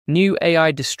New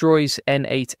AI destroys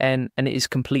N8N and it is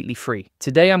completely free.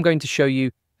 Today I'm going to show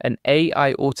you an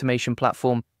AI automation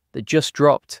platform that just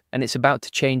dropped and it's about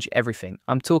to change everything.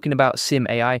 I'm talking about Sim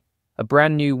AI, a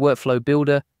brand new workflow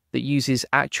builder that uses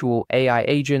actual AI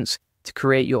agents to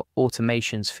create your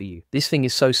automations for you. This thing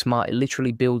is so smart, it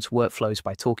literally builds workflows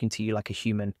by talking to you like a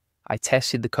human. I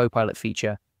tested the Copilot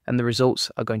feature and the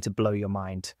results are going to blow your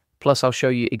mind. Plus, I'll show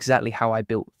you exactly how I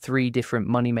built 3 different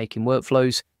money-making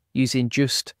workflows using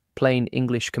just plain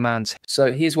English commands.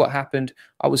 So here's what happened.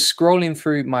 I was scrolling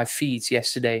through my feeds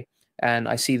yesterday and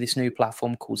I see this new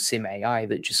platform called Sim AI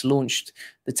that just launched.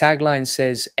 The tagline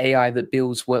says AI that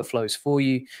builds workflows for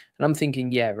you. And I'm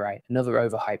thinking, yeah, right, another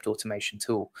overhyped automation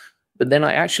tool. But then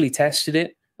I actually tested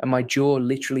it and my jaw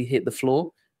literally hit the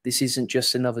floor. This isn't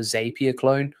just another Zapier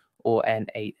clone or an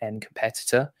N8N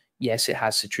competitor. Yes, it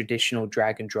has a traditional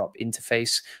drag and drop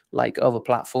interface like other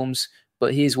platforms,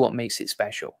 but here's what makes it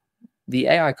special. The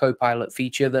AI Copilot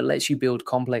feature that lets you build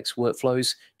complex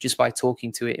workflows just by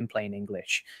talking to it in plain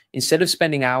English. Instead of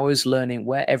spending hours learning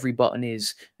where every button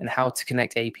is and how to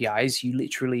connect APIs, you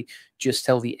literally just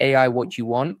tell the AI what you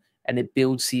want and it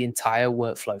builds the entire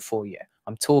workflow for you.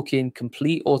 I'm talking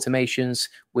complete automations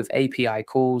with API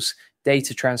calls,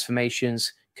 data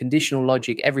transformations, conditional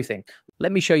logic, everything.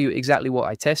 Let me show you exactly what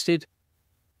I tested.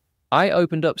 I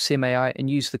opened up Sim AI and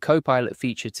used the Copilot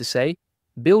feature to say,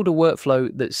 build a workflow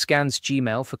that scans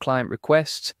Gmail for client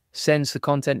requests, sends the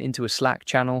content into a Slack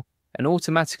channel, and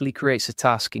automatically creates a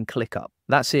task in ClickUp.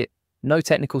 That's it. No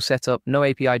technical setup, no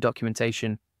API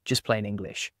documentation, just plain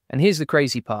English. And here's the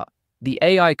crazy part. The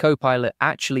AI Copilot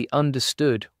actually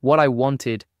understood what I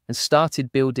wanted and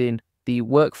started building the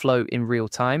workflow in real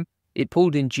time. It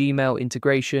pulled in Gmail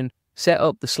integration, set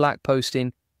up the Slack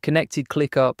posting, connected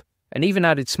ClickUp, and even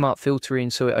added smart filtering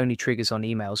so it only triggers on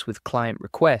emails with client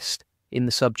request in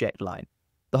the subject line.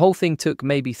 The whole thing took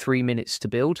maybe 3 minutes to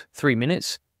build, 3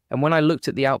 minutes, and when I looked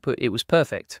at the output, it was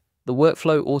perfect. The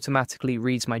workflow automatically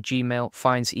reads my Gmail,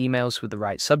 finds emails with the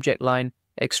right subject line,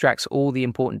 extracts all the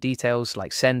important details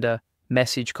like sender,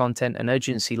 message content, and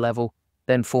urgency level,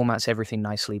 then formats everything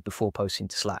nicely before posting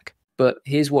to Slack. But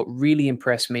here's what really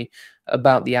impressed me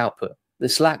about the output. The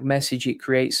Slack message it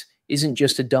creates isn't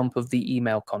just a dump of the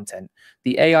email content.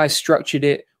 The AI structured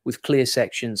it with clear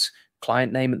sections,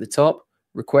 client name at the top,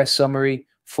 request summary,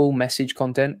 full message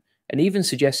content, and even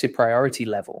suggested priority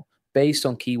level based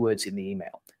on keywords in the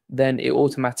email. Then it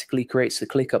automatically creates the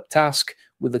ClickUp task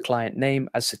with the client name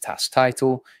as the task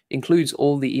title, includes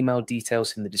all the email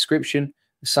details in the description,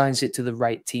 assigns it to the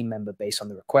right team member based on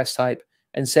the request type,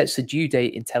 and sets the due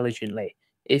date intelligently.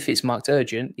 If it's marked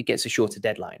urgent, it gets a shorter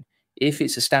deadline. If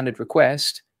it's a standard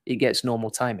request, it gets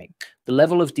normal timing. The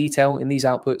level of detail in these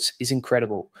outputs is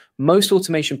incredible. Most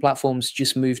automation platforms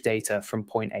just move data from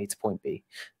point A to point B.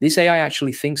 This AI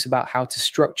actually thinks about how to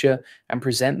structure and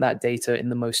present that data in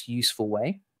the most useful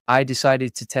way. I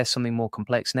decided to test something more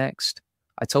complex next.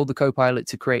 I told the Copilot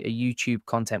to create a YouTube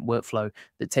content workflow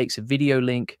that takes a video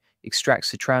link,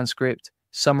 extracts the transcript,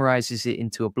 summarizes it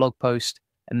into a blog post,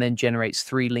 and then generates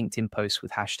 3 LinkedIn posts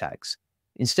with hashtags.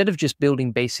 Instead of just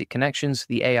building basic connections,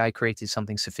 the AI created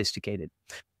something sophisticated.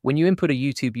 When you input a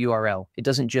YouTube URL, it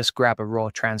doesn't just grab a raw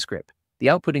transcript. The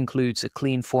output includes a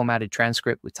clean formatted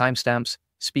transcript with timestamps,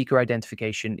 speaker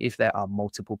identification if there are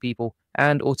multiple people,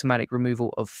 and automatic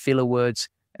removal of filler words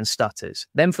and stutters.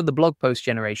 Then for the blog post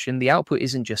generation, the output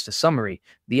isn't just a summary.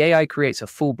 The AI creates a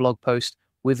full blog post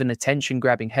with an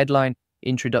attention-grabbing headline,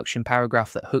 introduction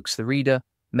paragraph that hooks the reader,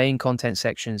 main content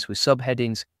sections with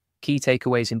subheadings, key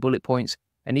takeaways in bullet points,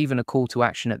 and even a call to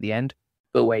action at the end.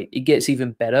 But wait, it gets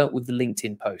even better with the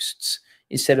LinkedIn posts.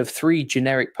 Instead of 3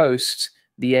 generic posts,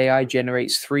 the AI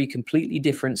generates 3 completely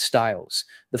different styles.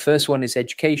 The first one is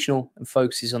educational and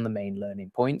focuses on the main learning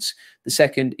points. The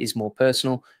second is more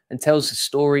personal and tells a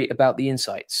story about the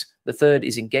insights. The third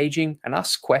is engaging and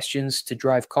asks questions to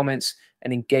drive comments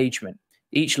and engagement.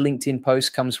 Each LinkedIn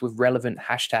post comes with relevant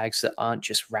hashtags that aren't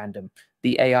just random.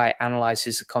 The AI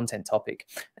analyzes the content topic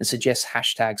and suggests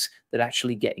hashtags that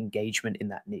actually get engagement in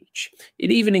that niche.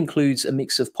 It even includes a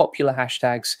mix of popular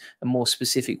hashtags and more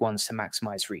specific ones to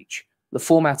maximize reach. The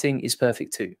formatting is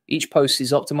perfect too. Each post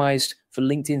is optimized for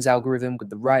LinkedIn's algorithm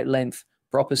with the right length,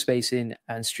 proper spacing,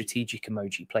 and strategic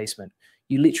emoji placement.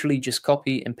 You literally just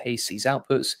copy and paste these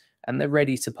outputs and they're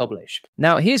ready to publish.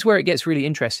 Now, here's where it gets really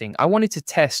interesting. I wanted to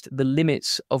test the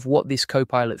limits of what this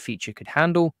Copilot feature could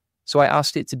handle, so I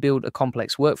asked it to build a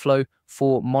complex workflow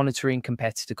for monitoring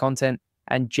competitor content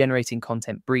and generating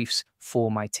content briefs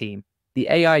for my team. The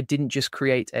AI didn't just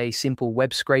create a simple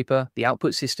web scraper. The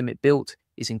output system it built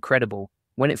is incredible.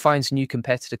 When it finds new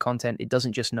competitor content, it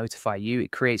doesn't just notify you,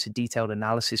 it creates a detailed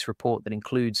analysis report that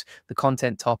includes the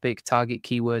content topic, target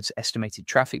keywords, estimated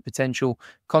traffic potential,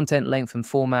 content length and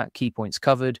format, key points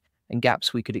covered, and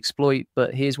gaps we could exploit.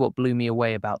 But here's what blew me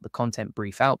away about the content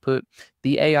brief output.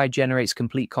 The AI generates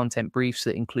complete content briefs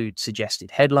that include suggested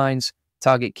headlines,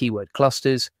 target keyword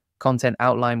clusters, content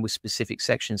outline with specific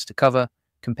sections to cover,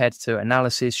 competitor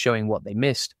analysis showing what they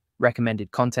missed, recommended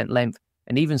content length,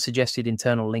 and even suggested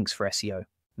internal links for SEO.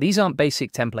 These aren't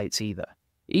basic templates either.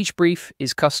 Each brief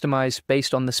is customized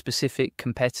based on the specific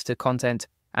competitor content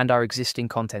and our existing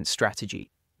content strategy.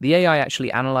 The AI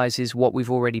actually analyzes what we've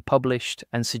already published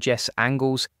and suggests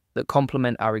angles that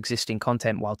complement our existing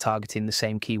content while targeting the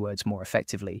same keywords more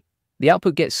effectively. The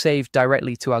output gets saved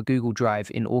directly to our Google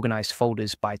Drive in organized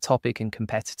folders by topic and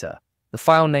competitor. The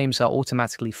file names are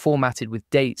automatically formatted with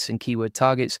dates and keyword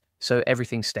targets, so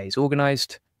everything stays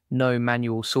organized. No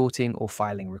manual sorting or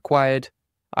filing required.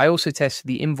 I also tested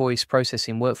the invoice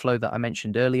processing workflow that I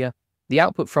mentioned earlier. The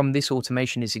output from this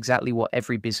automation is exactly what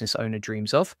every business owner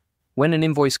dreams of. When an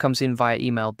invoice comes in via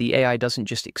email, the AI doesn't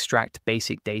just extract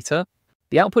basic data.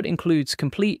 The output includes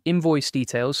complete invoice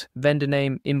details, vendor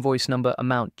name, invoice number,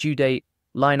 amount, due date,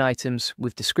 line items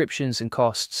with descriptions and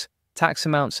costs, tax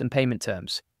amounts and payment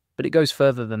terms. But it goes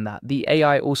further than that. The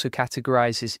AI also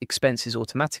categorizes expenses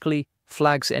automatically,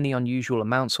 flags any unusual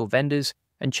amounts or vendors,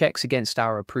 and checks against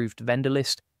our approved vendor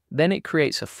list. Then it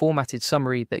creates a formatted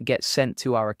summary that gets sent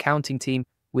to our accounting team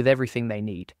with everything they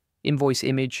need. Invoice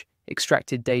image,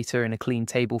 extracted data in a clean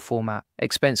table format,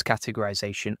 expense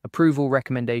categorization, approval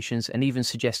recommendations, and even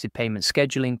suggested payment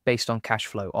scheduling based on cash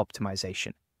flow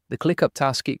optimization. The ClickUp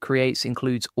task it creates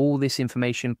includes all this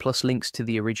information plus links to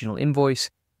the original invoice,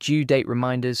 due date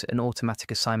reminders, an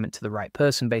automatic assignment to the right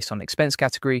person based on expense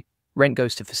category, rent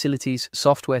goes to facilities,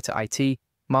 software to IT,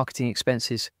 marketing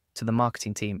expenses to the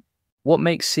marketing team. What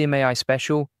makes Sim AI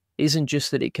special isn't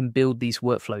just that it can build these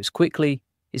workflows quickly,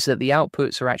 it's that the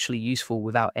outputs are actually useful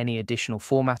without any additional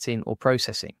formatting or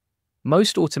processing.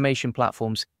 Most automation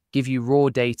platforms give you raw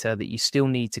data that you still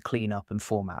need to clean up and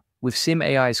format. With Sim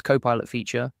AI's Copilot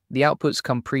feature, the outputs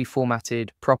come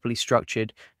pre-formatted, properly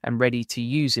structured, and ready to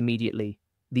use immediately.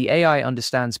 The AI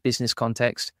understands business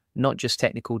context, not just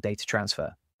technical data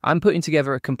transfer. I'm putting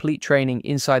together a complete training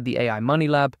inside the AI Money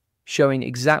Lab, showing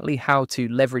exactly how to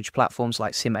leverage platforms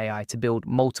like Sim AI to build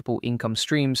multiple income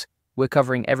streams. We're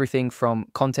covering everything from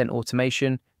content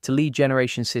automation to lead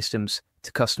generation systems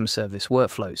to customer service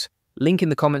workflows. Link in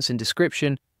the comments and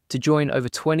description to join over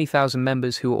 20,000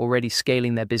 members who are already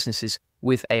scaling their businesses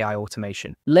with AI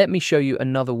automation. Let me show you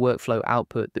another workflow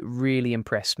output that really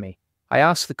impressed me. I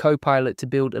asked the Copilot to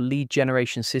build a lead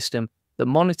generation system that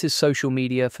monitors social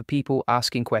media for people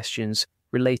asking questions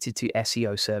related to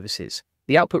SEO services.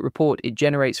 The output report it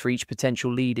generates for each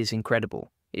potential lead is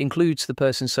incredible. It includes the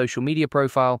person's social media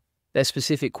profile, their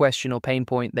specific question or pain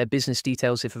point, their business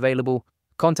details if available,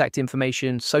 contact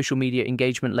information, social media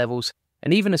engagement levels,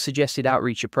 and even a suggested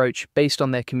outreach approach based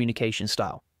on their communication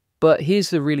style. But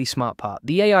here's the really smart part.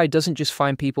 The AI doesn't just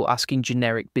find people asking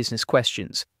generic business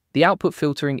questions. The output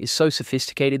filtering is so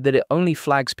sophisticated that it only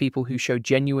flags people who show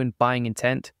genuine buying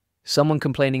intent. Someone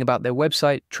complaining about their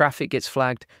website, traffic gets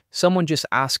flagged. Someone just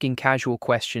asking casual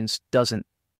questions doesn't.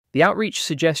 The outreach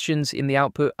suggestions in the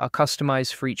output are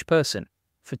customized for each person.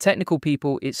 For technical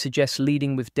people, it suggests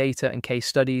leading with data and case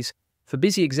studies. For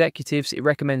busy executives, it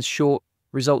recommends short,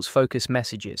 results-focused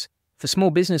messages. For small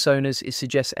business owners, it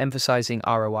suggests emphasizing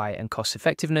ROI and cost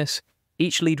effectiveness.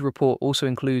 Each lead report also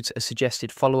includes a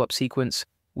suggested follow-up sequence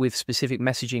with specific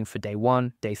messaging for day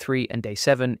 1, day 3, and day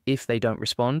 7 if they don't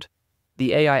respond.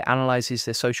 The AI analyzes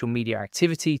their social media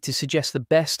activity to suggest the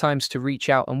best times to reach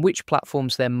out and which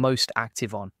platforms they're most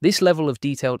active on. This level of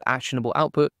detailed, actionable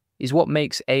output is what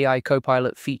makes AI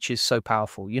Copilot features so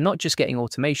powerful. You're not just getting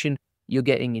automation, you're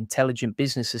getting intelligent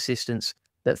business assistance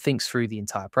that thinks through the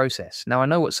entire process. Now, I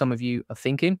know what some of you are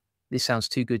thinking. This sounds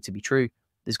too good to be true.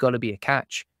 There's got to be a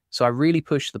catch. So I really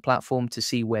pushed the platform to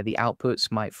see where the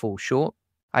outputs might fall short.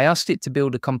 I asked it to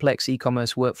build a complex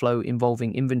e-commerce workflow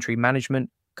involving inventory management,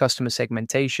 customer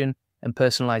segmentation, and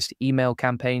personalized email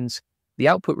campaigns. The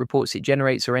output reports it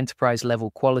generates are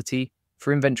enterprise-level quality.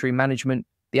 For inventory management,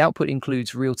 the output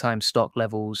includes real-time stock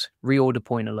levels, reorder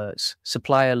point alerts,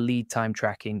 supplier lead time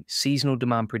tracking, seasonal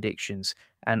demand predictions,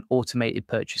 and automated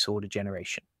purchase order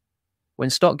generation. When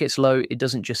stock gets low, it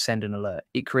doesn't just send an alert.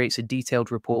 It creates a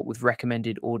detailed report with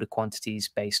recommended order quantities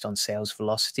based on sales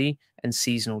velocity and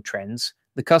seasonal trends.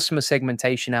 The customer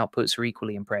segmentation outputs are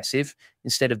equally impressive.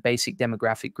 Instead of basic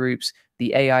demographic groups,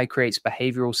 the AI creates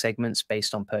behavioral segments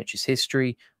based on purchase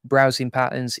history, browsing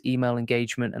patterns, email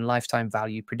engagement, and lifetime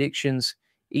value predictions.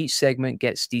 Each segment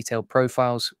gets detailed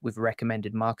profiles with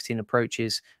recommended marketing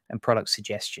approaches and product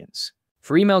suggestions.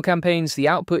 For email campaigns, the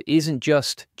output isn't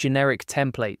just generic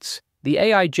templates. The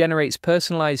AI generates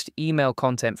personalized email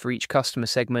content for each customer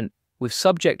segment with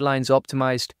subject lines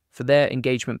optimized for their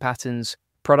engagement patterns,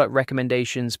 product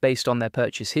recommendations based on their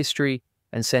purchase history,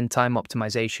 and send time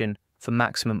optimization for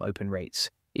maximum open rates.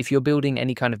 If you're building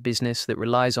any kind of business that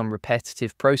relies on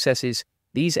repetitive processes,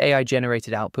 these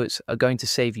AI-generated outputs are going to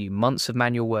save you months of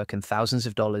manual work and thousands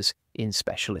of dollars in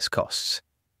specialist costs.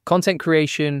 Content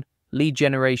creation, lead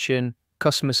generation,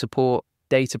 customer support,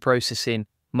 data processing,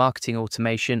 marketing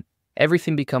automation,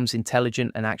 everything becomes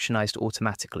intelligent and actionized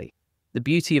automatically. The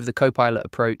beauty of the Copilot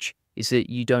approach is that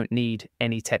you don't need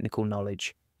any technical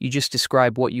knowledge. You just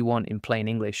describe what you want in plain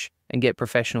English and get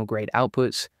professional-grade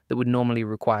outputs that would normally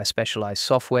require specialized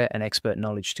software and expert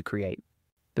knowledge to create.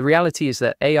 The reality is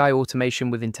that AI automation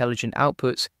with intelligent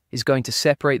outputs is going to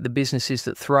separate the businesses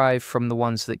that thrive from the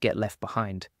ones that get left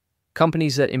behind.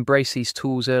 Companies that embrace these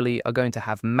tools early are going to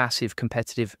have massive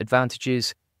competitive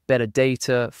advantages, better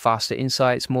data, faster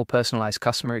insights, more personalized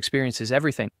customer experiences,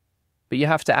 everything. But you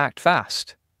have to act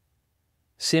fast.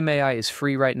 Sim AI is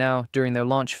free right now during their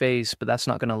launch phase, but that's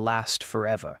not going to last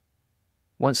forever.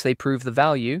 Once they prove the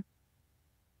value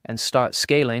and start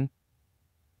scaling,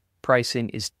 pricing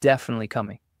is definitely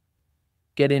coming.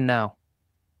 Get in now,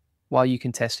 while you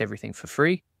can test everything for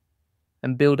free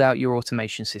and build out your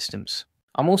automation systems.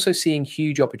 I'm also seeing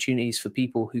huge opportunities for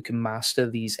people who can master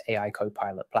these AI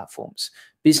Copilot platforms.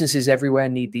 Businesses everywhere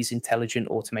need these intelligent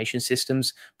automation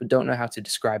systems, but don't know how to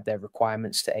describe their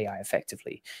requirements to AI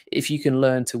effectively. If you can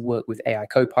learn to work with AI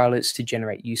Copilots to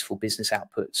generate useful business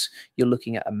outputs, you're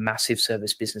looking at a massive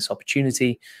service business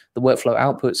opportunity. The workflow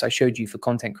outputs I showed you for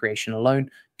content creation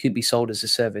alone could be sold as a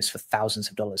service for thousands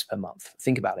of dollars per month.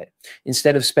 Think about it.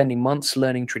 Instead of spending months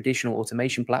learning traditional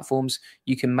automation platforms,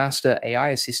 you can master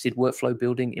AI-assisted workflow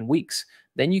building in weeks.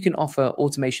 Then you can offer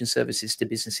automation services to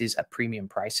businesses at premium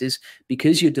prices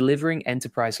because you're delivering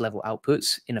enterprise-level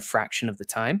outputs in a fraction of the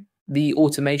time. The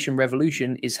automation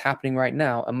revolution is happening right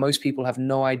now, and most people have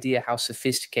no idea how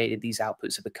sophisticated these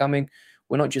outputs are becoming.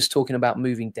 We're not just talking about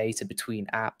moving data between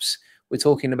apps. We're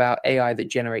talking about AI that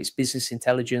generates business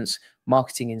intelligence,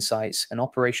 marketing insights, and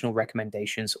operational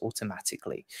recommendations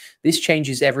automatically. This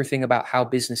changes everything about how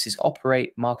businesses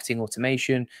operate: marketing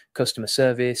automation, customer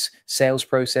service, sales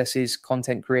processes,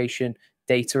 content creation,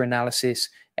 data analysis.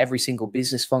 Every single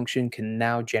business function can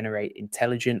now generate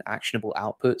intelligent, actionable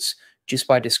outputs just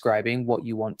by describing what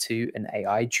you want to an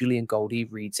AI. Julian Goldie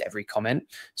reads every comment,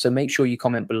 so make sure you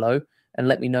comment below and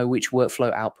let me know which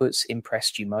workflow outputs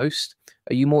impressed you most.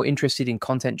 Are you more interested in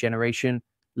content generation,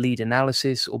 lead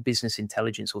analysis, or business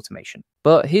intelligence automation?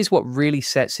 But here's what really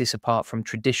sets this apart from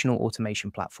traditional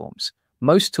automation platforms.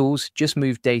 Most tools just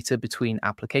move data between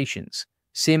applications.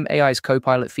 Sim AI's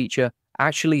Copilot feature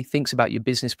actually thinks about your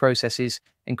business processes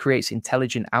and creates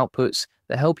intelligent outputs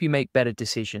that help you make better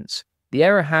decisions. The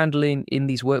error handling in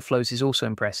these workflows is also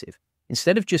impressive.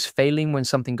 Instead of just failing when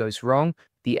something goes wrong,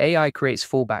 the AI creates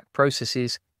fallback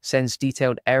processes, sends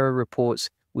detailed error reports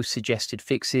with suggested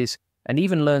fixes, and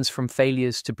even learns from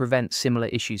failures to prevent similar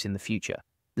issues in the future.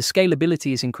 The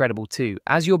scalability is incredible too.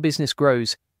 As your business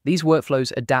grows, these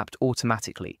workflows adapt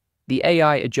automatically. The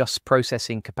AI adjusts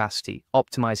processing capacity,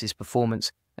 optimizes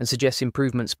performance, and suggests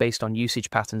improvements based on usage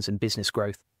patterns and business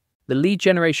growth. The lead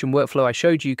generation workflow I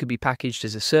showed you could be packaged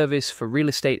as a service for real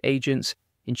estate agents,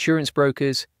 insurance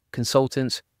brokers,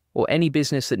 consultants, or any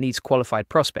business that needs qualified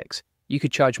prospects. You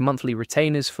could charge monthly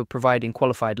retainers for providing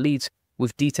qualified leads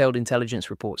with detailed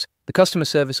intelligence reports. The customer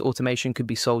service automation could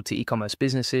be sold to e-commerce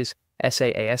businesses,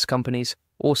 SaaS companies,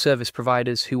 or service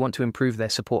providers who want to improve their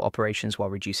support operations while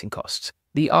reducing costs.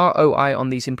 The ROI on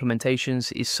these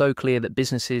implementations is so clear that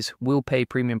businesses will pay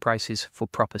premium prices for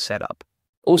proper setup.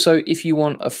 Also, if you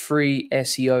want a free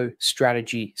SEO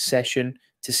strategy session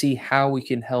to see how we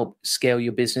can help scale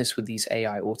your business with these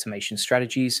AI automation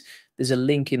strategies, there's a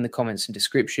link in the comments and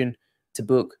description to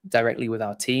book directly with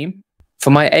our team. For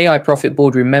my AI Profit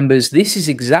Boardroom members, this is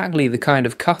exactly the kind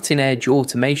of cutting-edge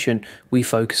automation we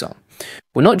focus on.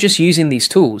 We're not just using these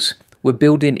tools, we're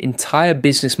building entire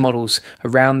business models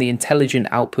around the intelligent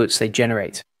outputs they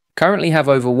generate. Currently have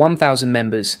over 1,000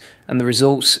 members, and the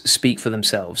results speak for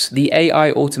themselves. The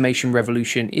AI automation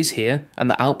revolution is here, and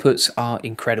the outputs are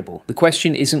incredible. The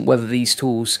question isn't whether these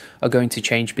tools are going to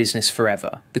change business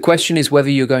forever. The question is whether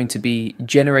you're going to be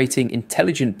generating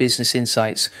intelligent business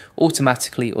insights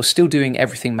automatically or still doing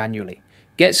everything manually.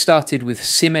 Get started with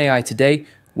Sim AI today.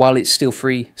 While it's still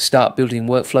free, start building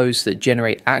workflows that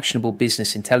generate actionable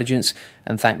business intelligence,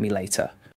 and thank me later.